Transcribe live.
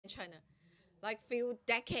China, like few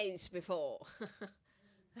decades before.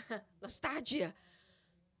 Nostalgia.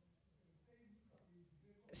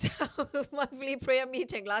 So monthly prayer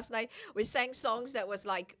meeting last night, we sang songs that was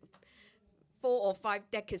like 4 or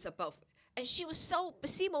 5 decades above. And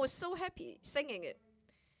Basima was so happy singing it.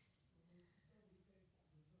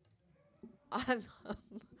 Um,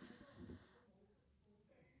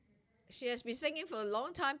 she has been singing for a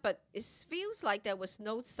long time, but it feels like there was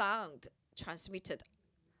no sound transmitted.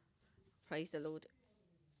 Praise the Lord.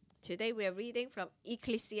 Today we are reading from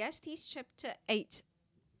Ecclesiastes chapter 8.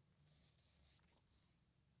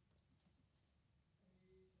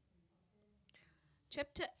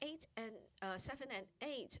 Chapter 8 and 7 and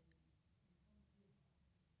 8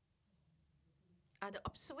 are the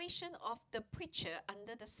observation of the preacher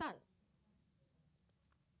under the sun.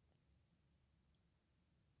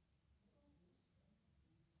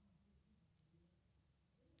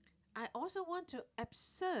 I also want to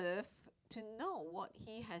observe to know what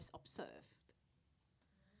he has observed.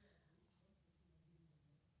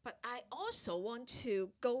 But I also want to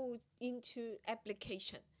go into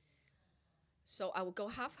application. So I will go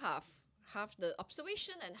half the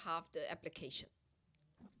observation and half the application.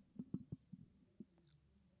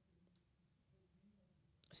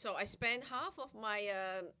 So I spend half of my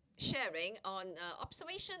sharing on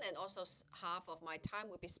observation, and also half of my time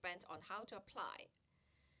will be spent on how to apply.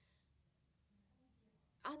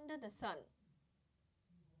 Under the sun,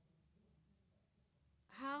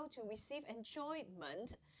 how to receive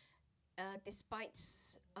enjoyment despite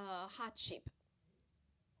hardship.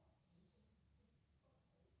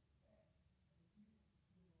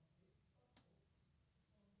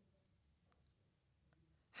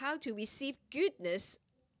 How to receive goodness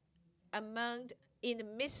in the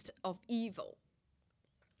midst of evil.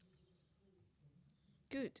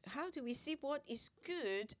 Good. How to receive what is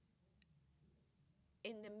good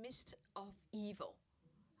in the midst of evil.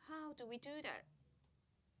 How do we do that?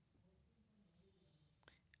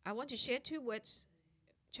 I want to share 2 words.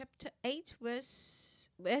 Chapter 8, verse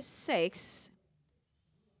 6.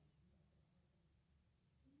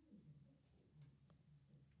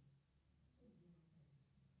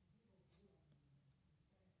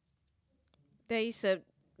 There is a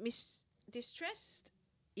distress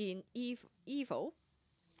in evil.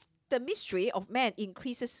 The mystery of man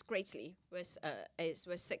increases greatly. Verse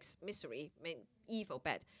 6. Misery, mean evil,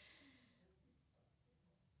 bad.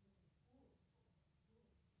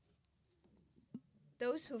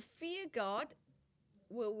 Those who fear God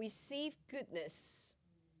will receive goodness.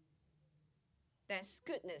 That's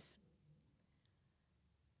goodness.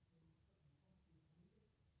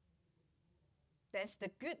 That's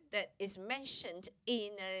the good that is mentioned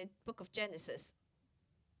in the book of Genesis.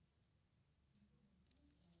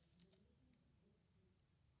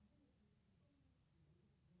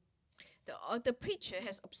 The preacher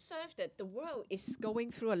has observed that the world is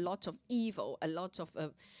going through a lot of evil, a lot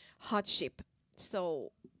of hardship.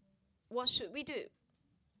 So what should we do?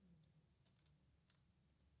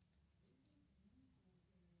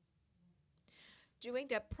 During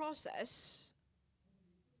that process,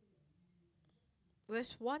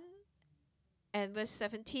 verse 1 and verse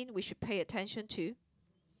 17 we should pay attention to.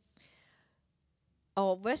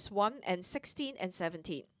 Or verse 1 and 16 and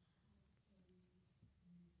 17.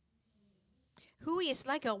 Who is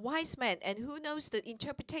like a wise man, and who knows the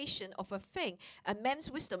interpretation of a thing? A man's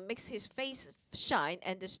wisdom makes his face shine,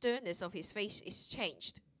 and the sternness of his face is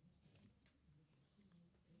changed.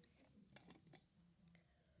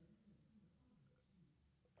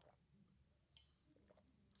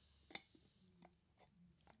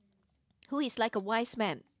 Who is like a wise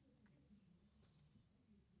man?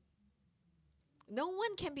 No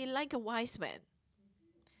one can be like a wise man.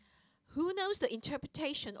 Who knows the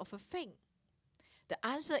interpretation of a thing? The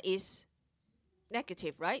answer is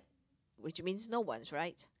negative, right? Which means no one's,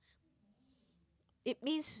 right? It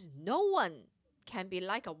means no one can be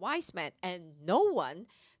like a wise man, and no one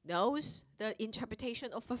knows the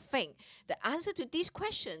interpretation of a thing. The answer to these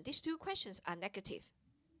two questions are negative.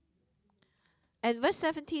 And verse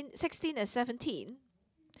 16 and 17,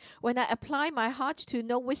 when I apply my heart to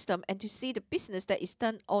know wisdom and to see the business that is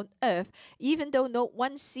done on earth, even though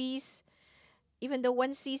one sees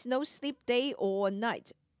no sleep day or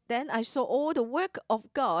night, then I saw all the work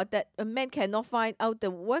of God, that a man cannot find out the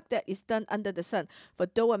work that is done under the sun. For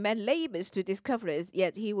though a man labors to discover it,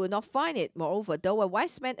 yet he will not find it. Moreover, though a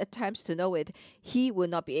wise man attempts to know it, he will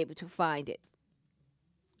not be able to find it.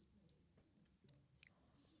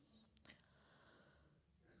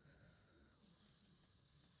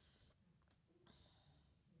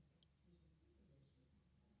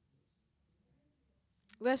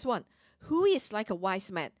 Verse 1. Who is like a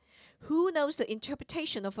wise man? Who knows the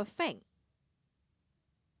interpretation of a thing?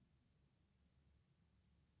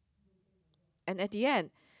 And at the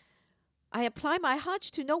end, I apply my heart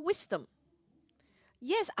to know wisdom.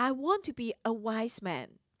 Yes, I want to be a wise man.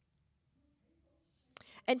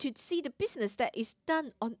 And to see the business that is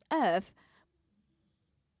done on earth,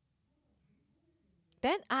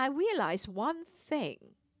 then I realize one thing.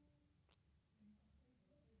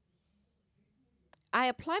 I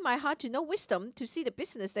apply my heart to know wisdom to see the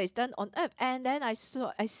business that is done on earth. And then I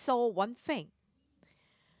saw one thing.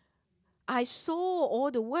 I saw all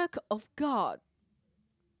the work of God.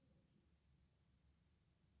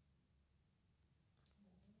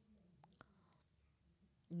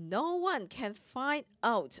 No one can find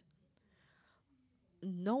out.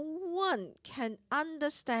 No one can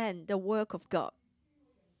understand the work of God.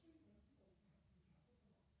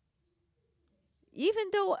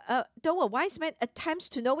 Even though a wise man attempts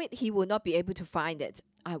to know it, he will not be able to find it.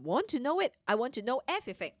 I want to know it. I want to know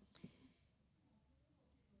everything.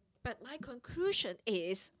 But my conclusion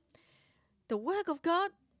is, the work of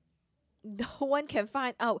God, no one can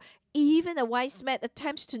find out. Even a wise man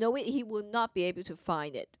attempts to know it, he will not be able to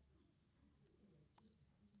find it.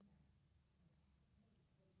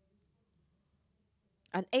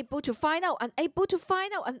 Unable to find out, unable to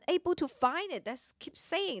find out, unable to find it. Let's keep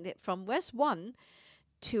saying it from verse 1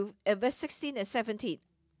 to verse 16 and 17.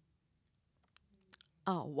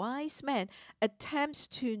 A wise man attempts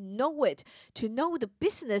to know it, to know the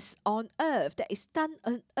business on earth that is done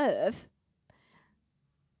on earth.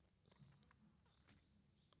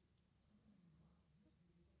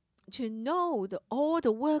 To know all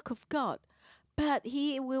the work of God, but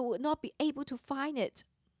he will not be able to find it.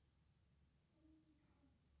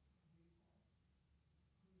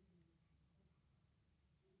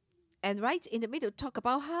 And right in the middle, talk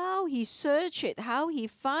about how he searched it, how he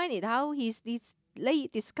find it, how he's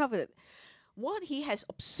discovered it, what he has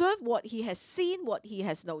observed, what he has seen, what he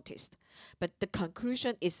has noticed. But the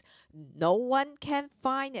conclusion is, no one can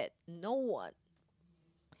find it. No one.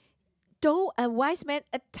 Though a wise man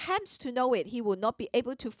attempts to know it, he will not be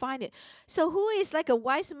able to find it. So who is like a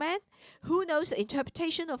wise man? Who knows the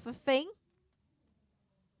interpretation of a thing?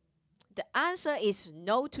 The answer is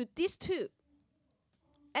no to these two.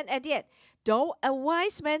 And at the end, though a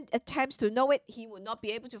wise man attempts to know it, he will not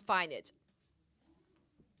be able to find it.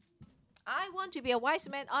 I want to be a wise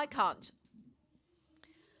man, I can't.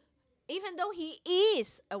 Even though he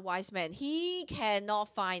is a wise man, he cannot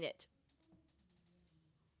find it.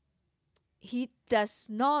 He does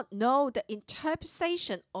not know the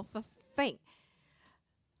interpretation of a thing.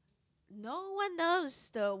 No one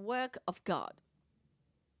knows the work of God.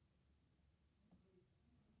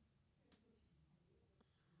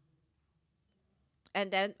 And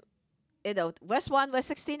then, verse 1, verse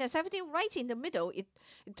 16 and 17, right in the middle, it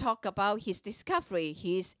talk about his discovery,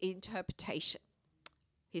 his interpretation,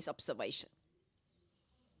 his observation.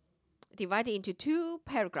 Divided into two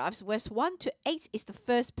paragraphs. Verse 1 to 8 is the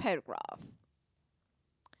first paragraph.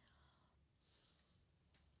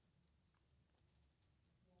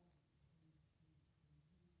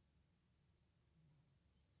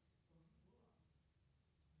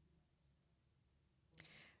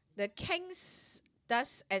 The king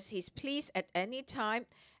does as he is pleased at any time,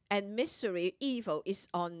 and misery, evil is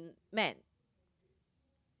on men.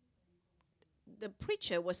 The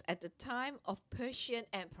preacher was at the time of Persian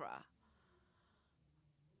emperor.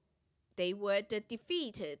 They were the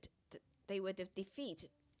defeated.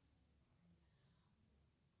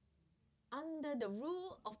 Under the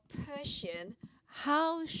rule of Persian,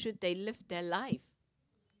 how should they live their life?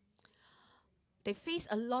 They face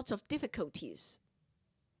a lot of difficulties.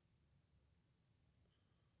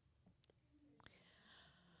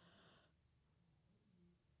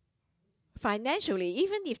 Financially,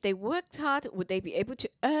 even if they worked hard, would they be able to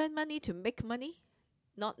earn money, to make money?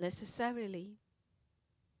 Not necessarily.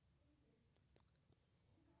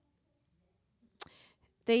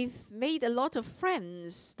 They've made a lot of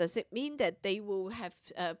friends. Does it mean that they will have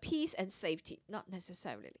peace and safety? Not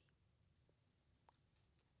necessarily.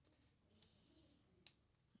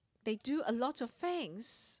 They do a lot of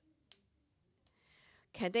things.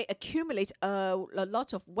 Can they accumulate a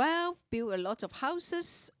lot of wealth, build a lot of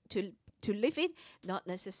houses to live in? Not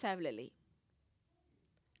necessarily.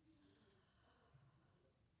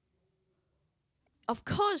 Of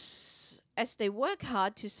course, as they work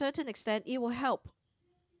hard, to a certain extent, it will help.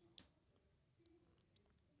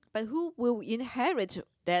 But who will inherit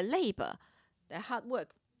their labor, their hard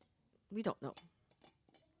work? We don't know.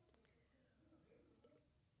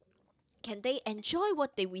 Can they enjoy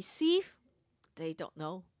what they receive? They don't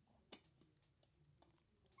know.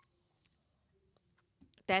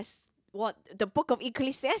 what the book of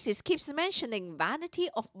Ecclesiastes keeps mentioning, vanity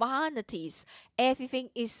of vanities. Everything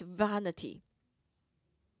is vanity.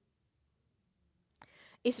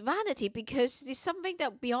 It's vanity because it's something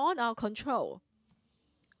that beyond our control.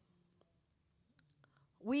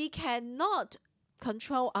 We cannot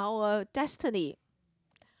control our destiny.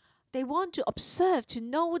 They want to observe, to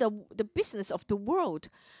know the business of the world.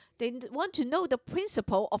 They want to know the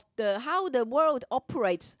principle of how the world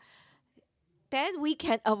operates. Then we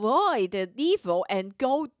can avoid the evil and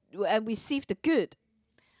go and receive the good.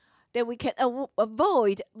 Then we can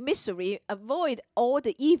avoid misery, avoid all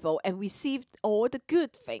the evil, and receive all the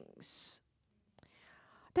good things.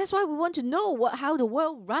 That's why we want to know how the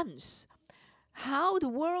world runs, how the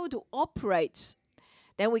world operates.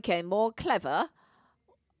 Then we can more clever,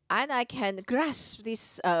 and I can grasp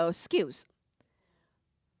these skills.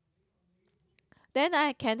 Then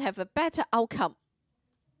I can have a better outcome.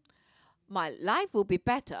 My life will be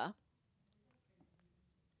better.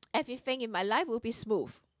 Everything in my life will be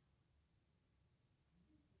smooth.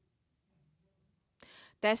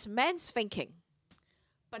 That's man's thinking.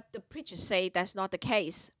 But the preachers say that's not the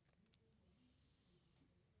case.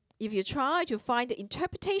 If you try to find the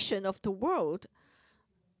interpretation of the world,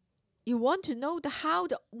 you want to know how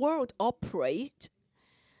the world operates,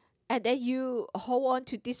 and then you hold on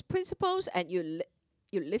to these principles and you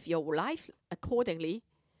live your life accordingly,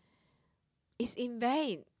 it's in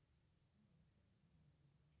vain.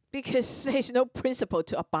 Because there's no principle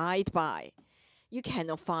to abide by. You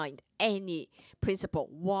cannot find any principle.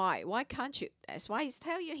 Why? Why can't you? That's why it's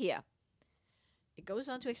tell you here. It goes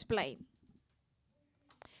on to explain.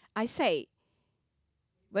 I say,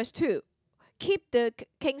 verse 2, keep the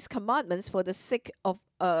king's commandments for the sake of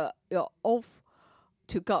your oath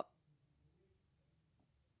to God.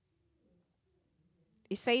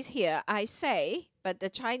 It says here, I say, but the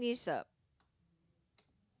Chinese,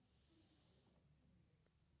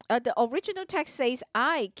 the original text says,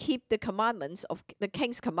 I keep the commandments of the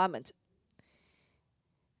king's commandment.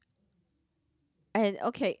 And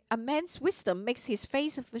okay, a man's wisdom makes his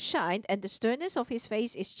face shine, and the sternness of his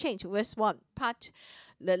face is changed. Verse 1,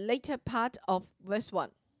 the later part of verse 1.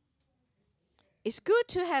 It's good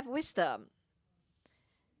to have wisdom.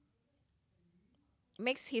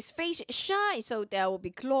 Makes his face shine, so there will be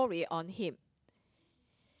glory on him.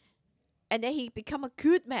 And then he become a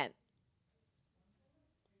good man.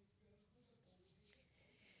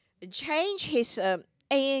 Change his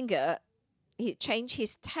anger. He change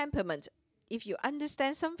his temperament. If you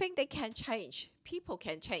understand something, they can change. People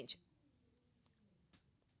can change.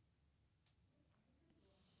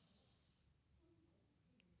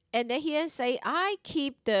 And then here say, I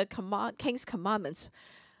keep the king's commandments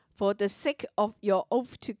for the sake of your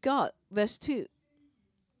oath to God. Verse 2.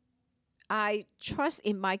 I trust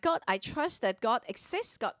in my God. I trust that God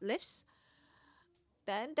exists, God lives.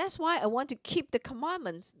 Then that's why I want to keep the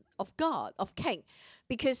commandments of God, of king.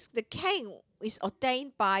 Because the king is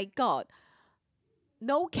ordained by God.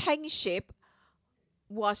 No kingship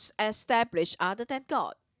was established other than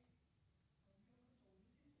God.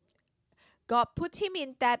 God put him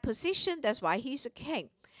in that position, that's why he's a king.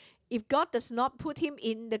 If God does not put him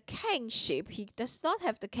in the kingship, he does not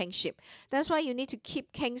have the kingship. That's why you need to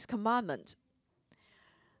keep king's commandment.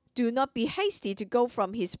 Do not be hasty to go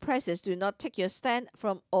from his presence. Do not take your stand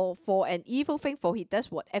from or for an evil thing, for he does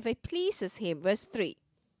whatever pleases him. Verse 3.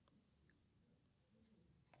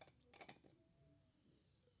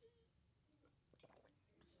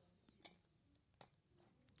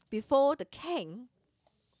 Before the king,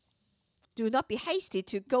 do not be hasty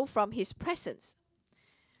to go from his presence.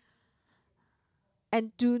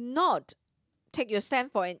 And do not take your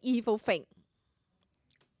stand for an evil thing.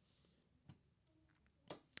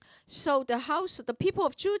 So the people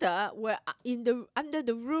of Judah were under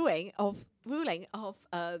the ruling of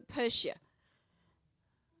Persia.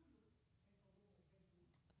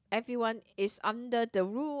 Everyone is under the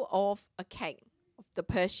rule of a king, of the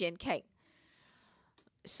Persian king.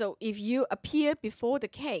 So if you appear before the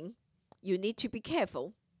king, you need to be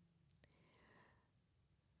careful.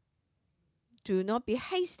 Do not be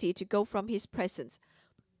hasty to go from his presence.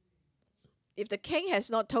 If the king has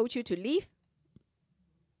not told you to leave,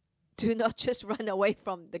 do not just run away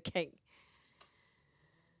from the king.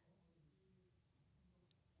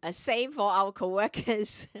 Same for our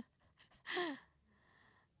co-workers.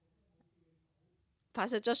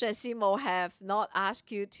 Pastor Joshua and Simo have not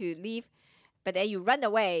asked you to leave, but then you run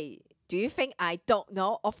away. Do you think I don't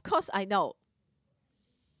know? Of course I know.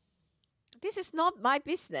 This is not my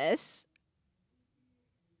business.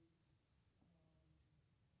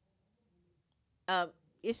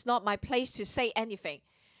 It's not my place to say anything.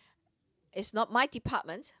 It's not my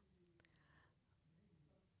department.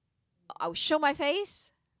 I'll show my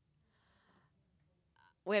face.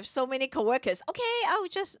 We have so many coworkers. Okay, I'll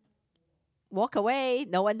just walk away.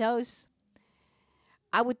 No one knows.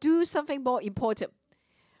 I would do something more important.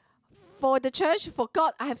 For the church, for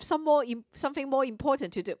God, I have something more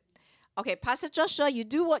important to do. Okay, Pastor Joshua, you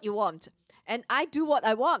do what you want. And I do what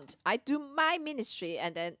I want. I do my ministry.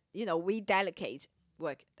 And then, we delegate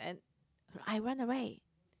work. And I run away.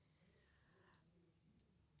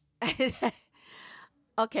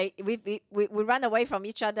 Okay, we run away from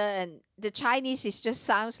each other. And the Chinese just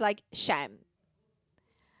sounds like sham.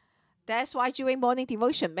 That's why during morning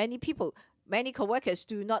devotion, many co-workers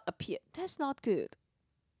do not appear. That's not good.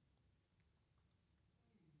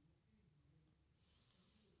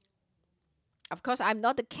 Of course, I'm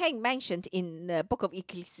not the king mentioned in the book of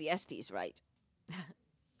Ecclesiastes, right?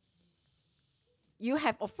 You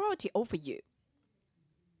have authority over you.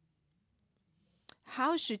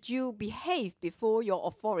 How should you behave before your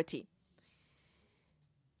authority?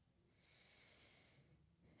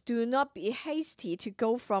 Do not be hasty to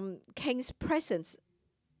go from king's presence.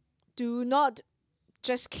 Do not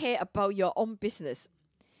just care about your own business.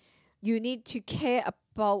 You need to care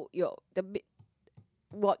about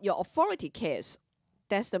what your authority cares.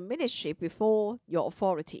 That's the ministry before your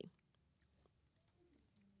authority.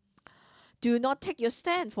 Do not take your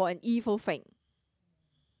stand for an evil thing.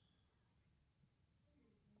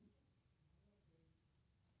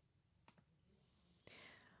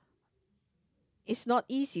 It's not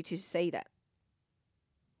easy to say that,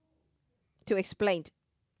 to explain.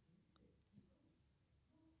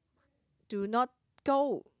 Do not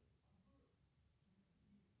go.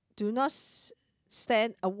 Do not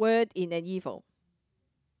stand a word in an evil.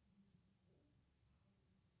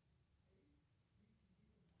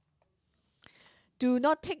 Do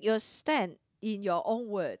not take your stand in your own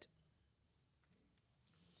word,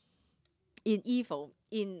 in evil,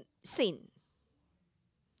 in sin.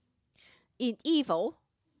 In evil,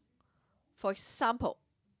 for example,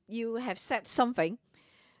 you have said something.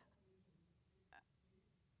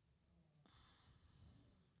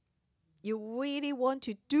 You really want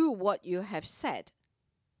to do what you have said.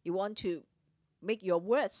 You want to make your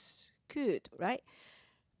words good, right?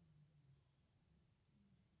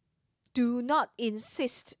 Do not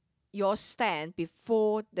insist your stand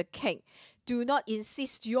before the king. Do not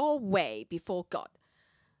insist your way before God,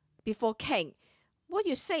 before king. What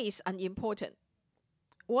you say is unimportant.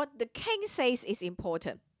 What the king says is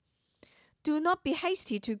important. Do not be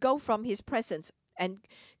hasty to go from his presence and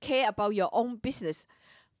care about your own business,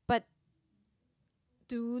 but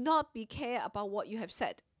do not be care about what you have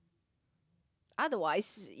said.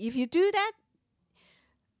 Otherwise, if you do that,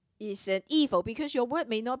 it's an evil because your word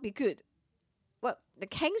may not be good. Well, the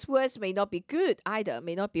king's words may not be good either,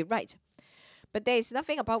 may not be right. But there is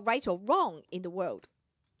nothing about right or wrong in the world.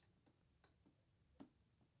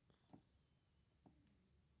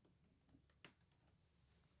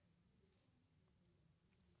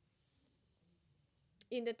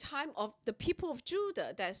 In the time of the people of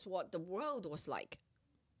Judah, that's what the world was like.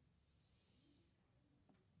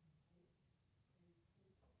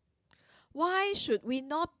 Why should we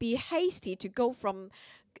not be hasty to go from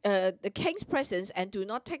the king's presence and do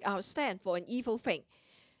not take our stand for an evil thing?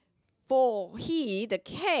 For he, the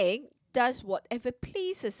king, does whatever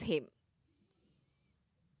pleases him.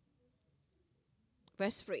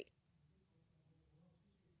 Verse 3.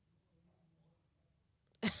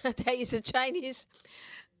 There is a Chinese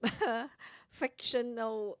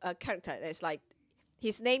fictional character. It's like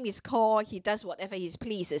his name is called, he does whatever he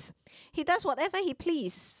pleases. He does whatever he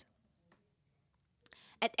pleases.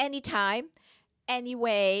 At any time, any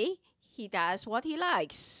way, he does what he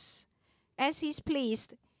likes. As he's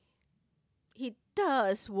pleased, he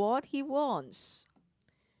does what he wants.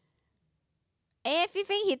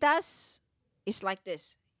 Everything he does is like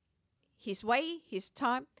this. His way, his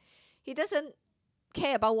time. He doesn't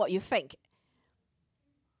care about what you think.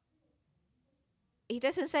 He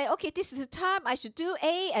doesn't say, okay, this is the time I should do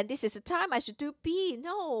A and this is the time I should do B.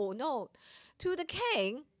 No, no. To the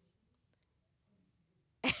king,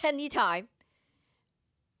 anytime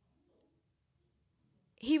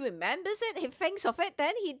he remembers it, he thinks of it,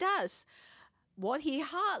 then he does. What he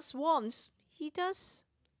heart wants, he does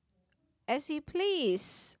as he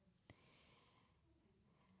please.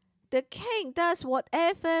 The king does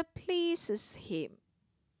whatever pleases him.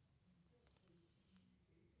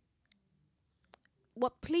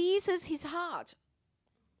 What pleases his heart.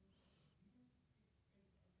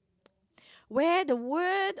 Where the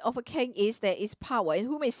word of a king is, there is power. And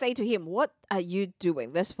who may say to him, what are you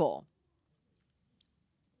doing? Verse 4.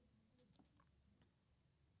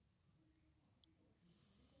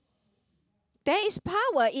 There is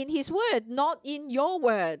power in his word, not in your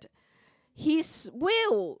word. His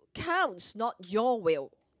will counts, not your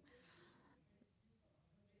will.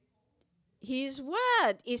 His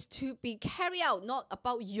word is to be carried out, not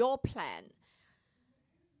about your plan.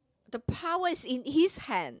 The power is in his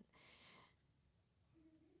hand.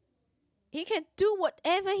 He can do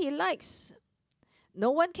whatever he likes.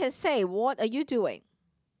 No one can say, "What are you doing?"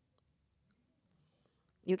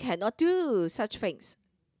 You cannot do such things.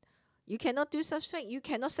 You cannot do such things. You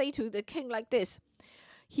cannot say to the king like this,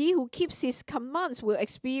 "He who keeps his commands will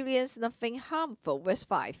experience nothing harmful." Verse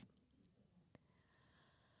 5.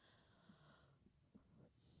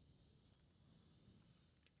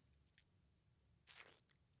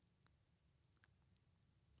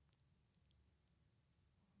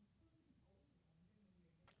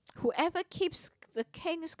 Whoever keeps the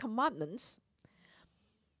king's commandments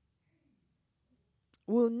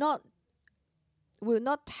will not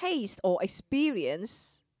taste or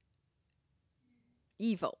experience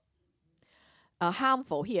evil.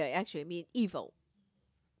 Harmful here actually means evil.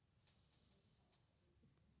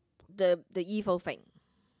 The evil thing.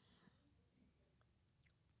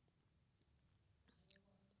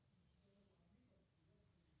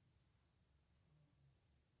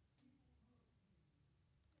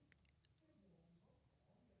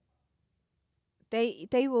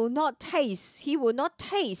 They will not taste, he will not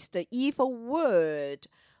taste the evil word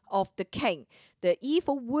of the king. The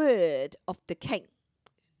evil word of the king.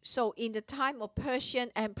 So in the time of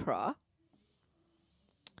Persian emperor,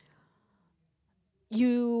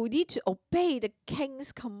 you need to obey the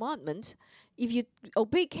king's commandment. If you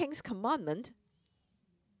obey king's commandment,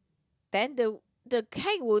 then the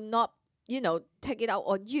king will not, take it out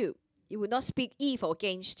on you. He will not speak evil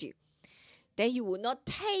against you. Then you will not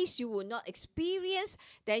taste, you will not experience,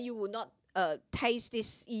 then you will not taste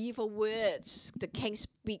these evil words the king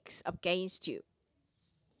speaks against you.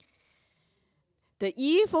 The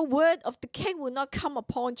evil word of the king will not come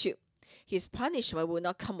upon you. His punishment will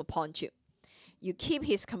not come upon you. You keep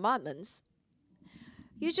his commandments.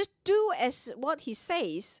 You just do as what he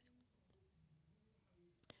says.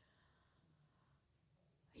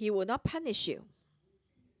 He will not punish you.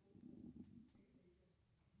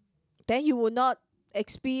 Then you will not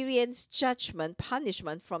experience judgment,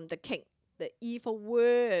 punishment from the king. The evil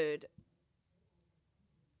word.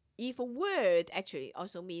 Evil word actually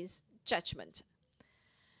also means judgment.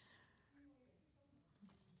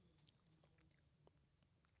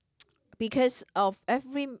 Because of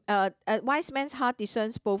every a wise man's heart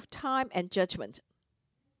discerns both time and judgment.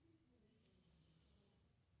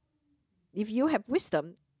 If you have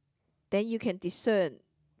wisdom, then you can discern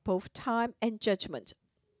both time and judgment.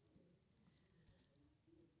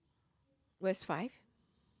 Verse 5.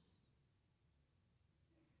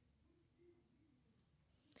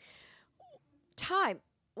 Time.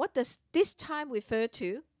 What does this time refer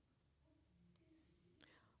to?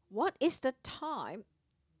 What is the time?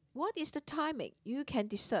 What is the timing? You can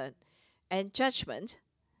discern. And judgment.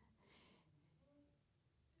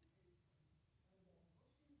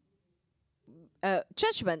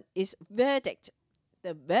 Judgment is verdict.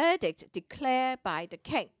 The verdict declared by the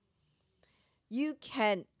king. You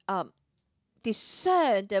can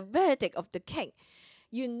discern the verdict of the king.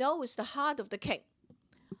 You know it's the heart of the king.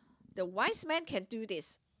 The wise man can do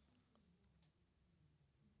this.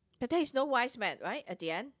 But there is no wise man, right, at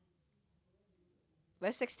the end?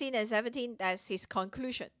 Verse 16 and 17, that's his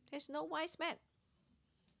conclusion. There's no wise man.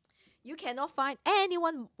 You cannot find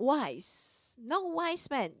anyone wise. No wise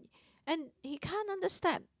man. And he can't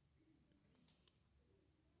understand.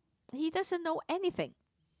 He doesn't know anything.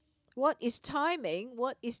 What is timing?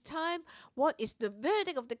 What is time? What is the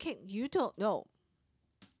verdict of the king? You don't know.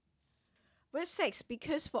 Verse 6,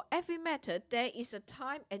 because for every matter there is a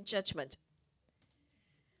time and judgment.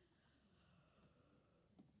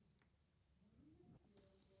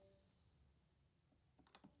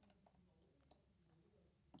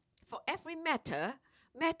 For every matter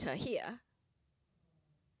here,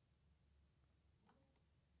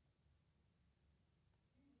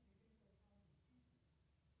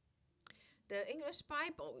 the English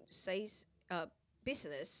Bible says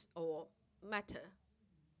business or matter.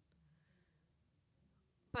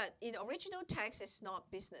 But in the original text, it's not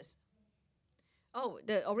business. Oh,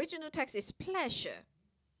 the original text is pleasure.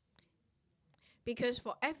 Because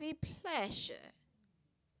for every pleasure,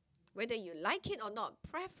 whether you like it or not,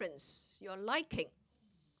 preference, your liking,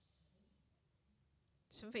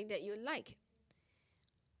 something that you like.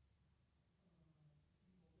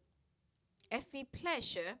 Every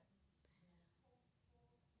pleasure,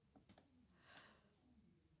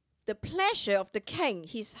 the pleasure of the king,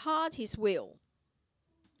 his heart, his will.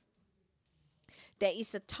 There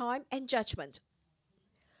is a time and judgment.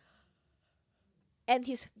 And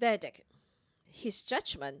his verdict, his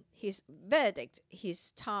judgment, his verdict,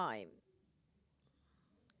 his time.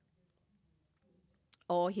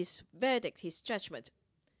 Or his verdict, his judgment.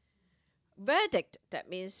 Verdict, that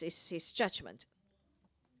means is his judgment.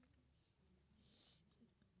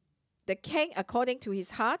 The king, according to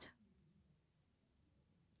his heart,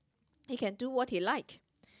 he can do what he like.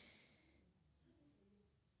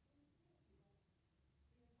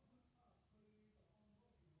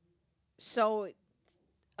 So,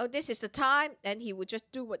 this is the time, and he would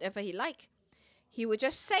just do whatever he like. He would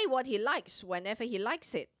just say what he likes whenever he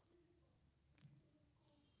likes it.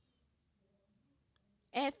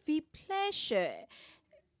 Every pleasure,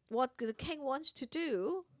 what the king wants to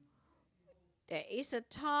do, there is a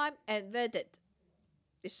time and verdict.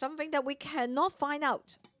 It's something that we cannot find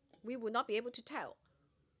out. We will not be able to tell.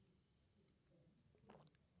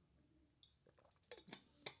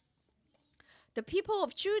 The people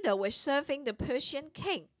of Judah were serving the Persian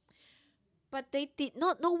king, but they did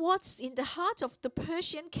not know what's in the heart of the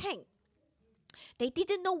Persian king. They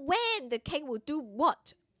didn't know when the king would do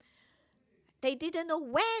what. They didn't know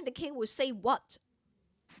when the king would say what.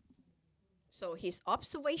 So his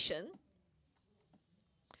observation,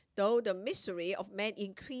 though the misery of man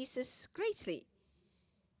increases greatly.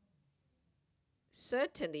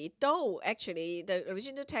 Certainly, though actually the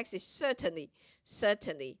original text is certainly,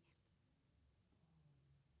 certainly.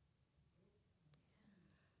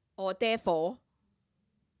 Or therefore,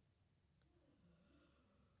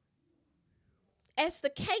 as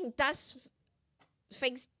the king does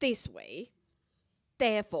things this way,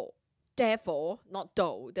 therefore, not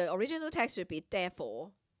though. The original text would be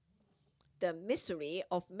therefore, the misery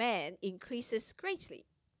of man increases greatly.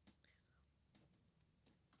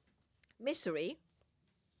 Misery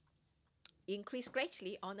increase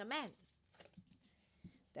greatly on a man.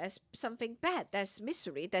 That's something bad. That's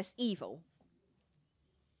misery. That's evil.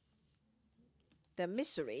 The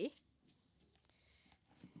misery,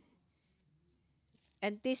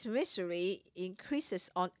 and this misery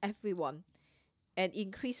increases on everyone and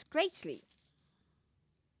increase greatly,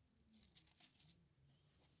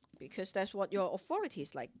 because that's what your authority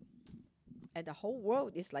is like, and the whole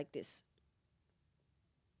world is like this.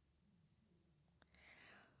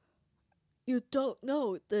 You don't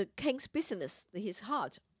know the king's business, his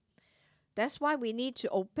heart. That's why we need to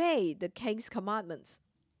obey the king's commandments.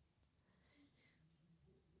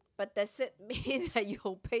 But does it mean that you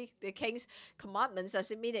obey the king's commandments?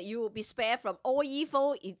 Does it mean that you will be spared from all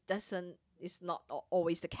evil? It doesn't. It's not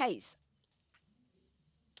always the case.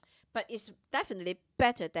 But it's definitely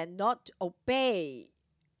better than not to obey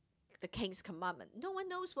the king's commandment. No one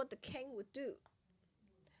knows what the king would do.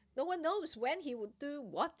 No one knows when he would do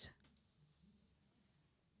what.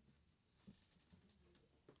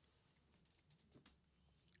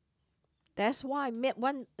 That's why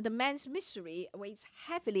the man's misery weighs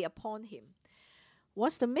heavily upon him.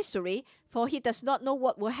 What's the misery? For he does not know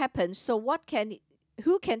what will happen. So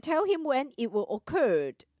who can tell him when it will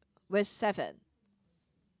occur? Verse 7.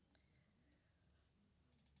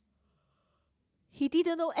 He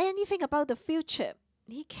didn't know anything about the future.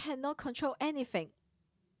 He cannot control anything.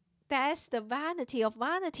 That's the vanity of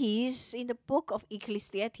vanities in the book of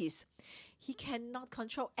Ecclesiastes. He cannot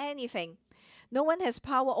control anything. No one has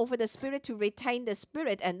power over the spirit to retain the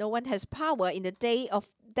spirit, and no one has power in the day of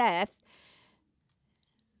death.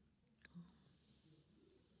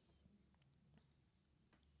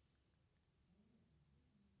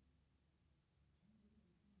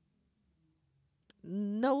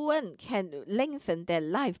 No one can lengthen their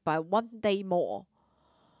life by 1 day more.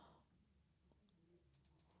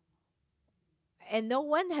 And no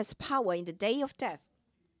one has power in the day of death.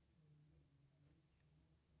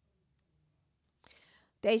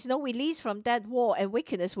 There is no release from that war, and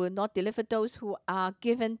wickedness will not deliver those who are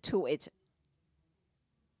given to it.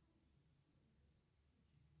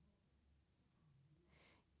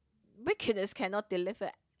 Wickedness cannot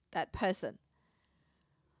deliver that person.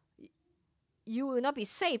 You will not be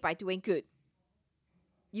saved by doing good.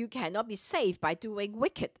 You cannot be saved by doing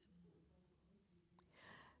wicked.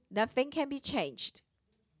 Nothing can be changed.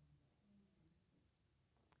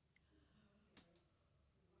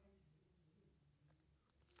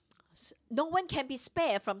 No one can be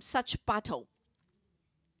spared from such battle.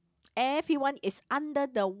 Everyone is under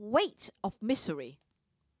the weight of misery.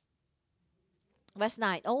 Verse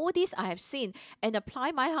 9, all this I have seen, and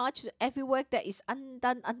apply my heart to every work that is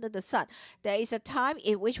undone under the sun. There is a time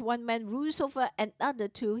in which one man rules over another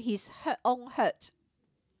to his own hurt.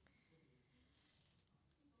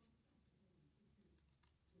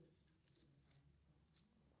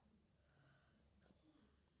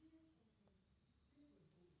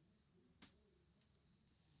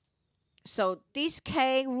 So this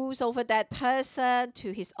king rules over that person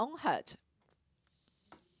to his own hurt.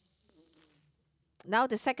 Now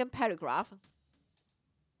the second paragraph.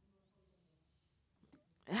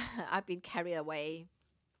 I've been carried away.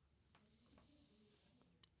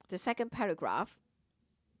 The second paragraph.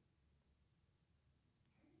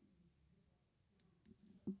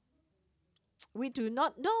 We do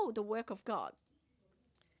not know the work of God.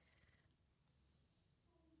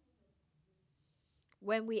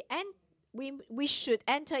 When we should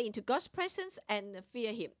enter into God's presence and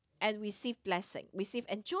fear Him and receive blessing, receive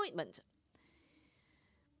enjoyment.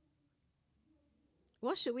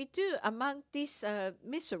 What should we do among this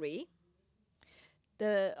misery?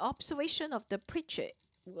 The observation of the preacher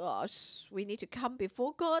was we need to come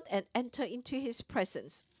before God and enter into His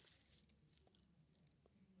presence.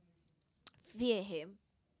 Fear Him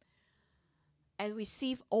and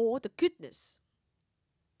receive all the goodness.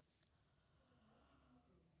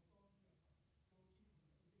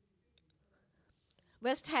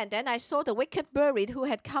 Verse 10, then I saw the wicked buried who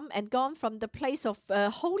had come and gone from the place of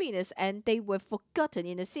holiness, and they were forgotten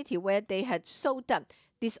in the city where they had so done.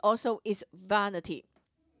 This also is vanity.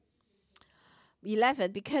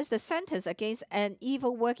 11, because the sentence against an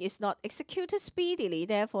evil work is not executed speedily,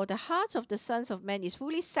 therefore the heart of the sons of men is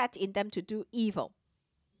fully set in them to do evil.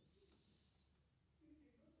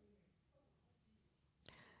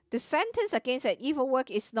 The sentence against an evil work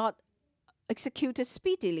is not executed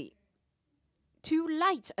speedily. Too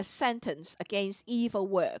light a sentence against evil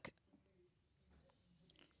work,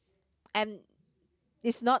 and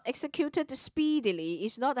it's not executed speedily.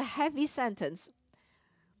 It's not a heavy sentence.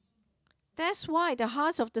 That's why the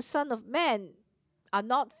hearts of the Son of Man are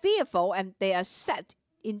not fearful, and they are set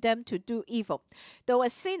in them to do evil. Though a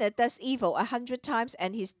sinner does evil 100 times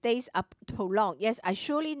and his days are prolonged, yes, I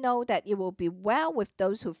surely know that it will be well with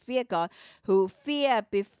those who fear God, who fear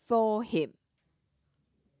before Him.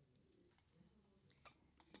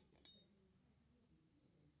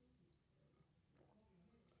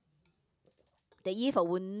 The evil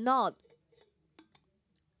will not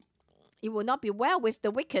be well with the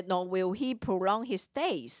wicked, nor will he prolong his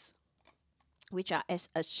days, which are as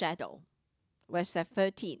a shadow. Verse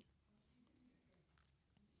 13.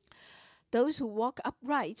 Those who walk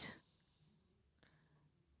upright,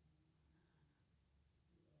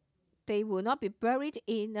 they will not be buried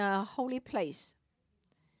in a holy place,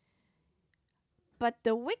 but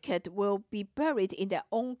the wicked will be buried in their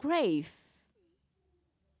own grave.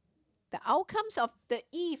 The outcomes of the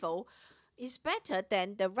evil is better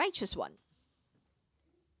than the righteous one.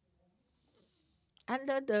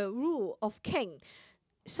 Under the rule of king,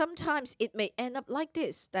 sometimes it may end up like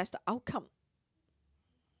this. That's the outcome.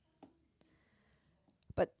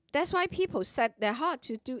 But that's why people set their heart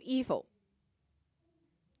to do evil.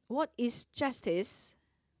 What is justice?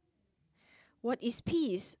 What is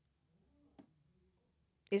peace?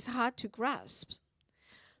 It's hard to grasp.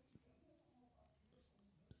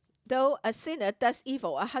 Though a sinner does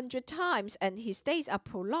evil 100 times and his days are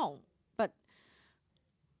prolonged,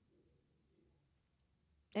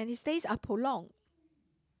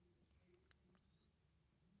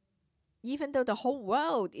 even though the whole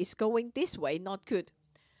world is going this way, not good,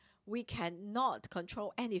 we cannot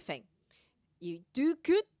control anything. You do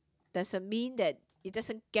good doesn't mean that it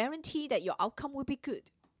doesn't guarantee that your outcome will be good.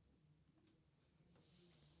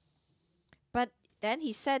 But then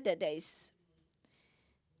he said that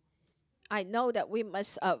I know that we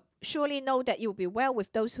must surely know that it will be well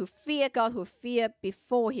with those who fear God, who fear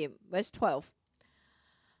before Him. Verse 12.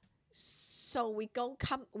 So we come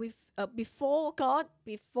with before God,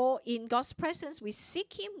 before in God's presence, we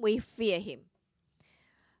seek Him, we fear Him.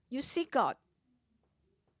 You seek God.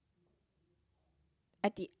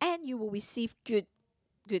 At the end, you will receive good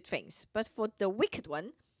things. But for the wicked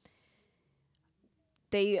one,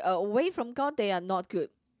 they are away from God, they are not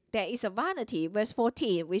good. There is a vanity, verse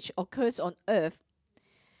 14, which occurs on earth.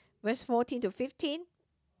 Verse 14 to 15.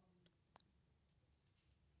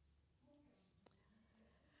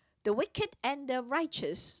 The wicked and the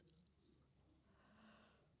righteous.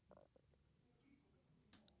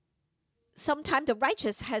 Sometimes the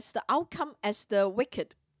righteous has the outcome as the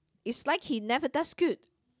wicked. It's like he never does good.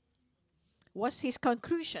 What's his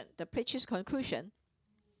conclusion? The preacher's conclusion.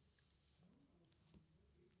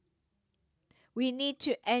 We need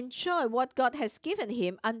to enjoy what God has given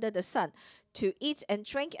him under the sun, to eat and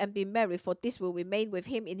drink and be merry, for this will remain with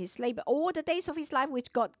him in his labor all the days of his life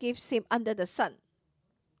which God gives him under the sun.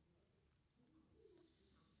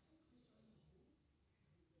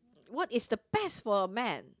 What is the best for a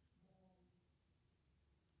man?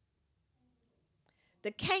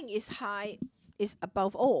 The king is high, is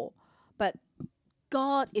above all, but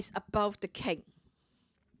God is above the king.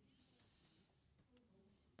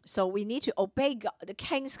 So we need to obey God, the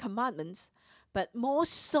king's commandments, but more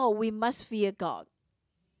so we must fear God.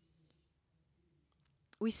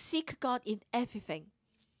 We seek God in everything.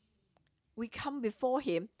 We come before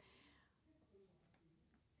him.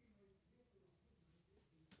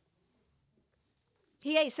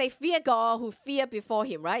 Here it says, fear God who fear before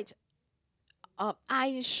him, right?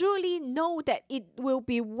 I surely know that it will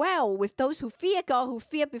be well with those who fear God, who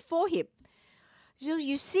fear before him. So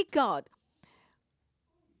you seek God.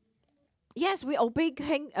 Yes, we obey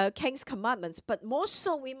king's commandments, but more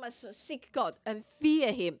so we must seek God and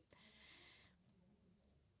fear him.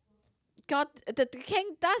 God, the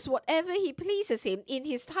king does whatever he pleases him in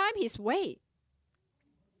his time, his way.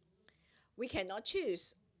 We cannot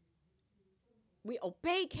choose. We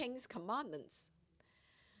obey king's commandments.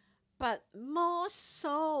 But more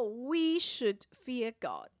so, we should fear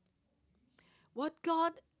God.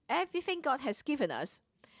 Everything God has given us,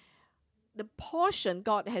 the portion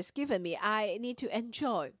God has given me, I need to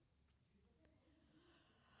enjoy.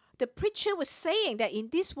 The preacher was saying that in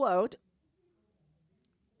this world,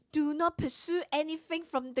 do not pursue anything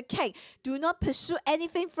from the king. Do not pursue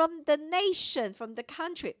anything from the nation, from the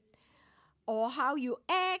country, or how you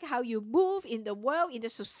act, how you move in the world, in the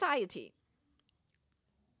society.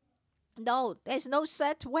 No, there's no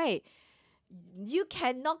set way. You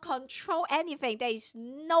cannot control anything. There is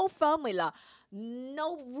no formula,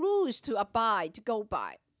 no rules to abide, to go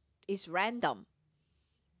by. It's random.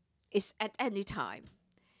 It's at any time.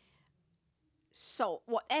 So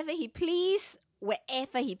whatever he pleases,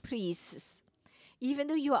 wherever he pleases. Even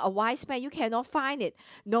though you are a wise man, you cannot find it.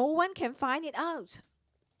 No one can find it out.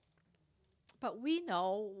 But we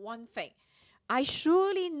know one thing. I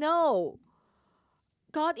surely know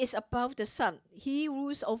God is above the sun. He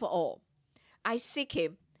rules over all. I seek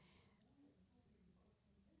him.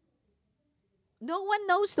 No one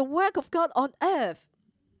knows the work of God on earth,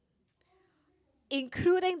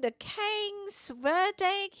 including the king's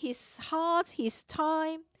verdict, his heart, his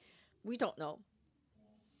time. We don't know.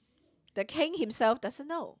 The king himself doesn't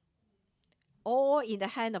know. All in the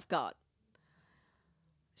hand of God.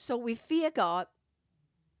 So we fear God.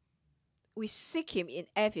 We seek him in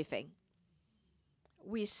everything.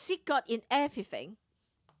 We seek God in everything.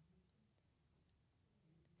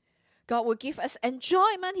 God will give us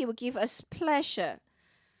enjoyment. He will give us pleasure.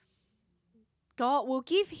 God will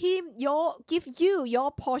give you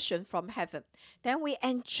your portion from heaven. Then we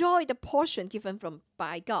enjoy the portion given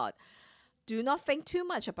by God. Do not think too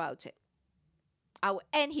much about it. I will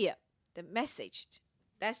end here the message.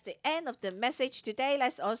 That's the end of the message today.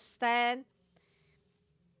 Let's all stand.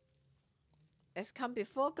 Let's come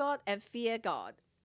before God and fear God.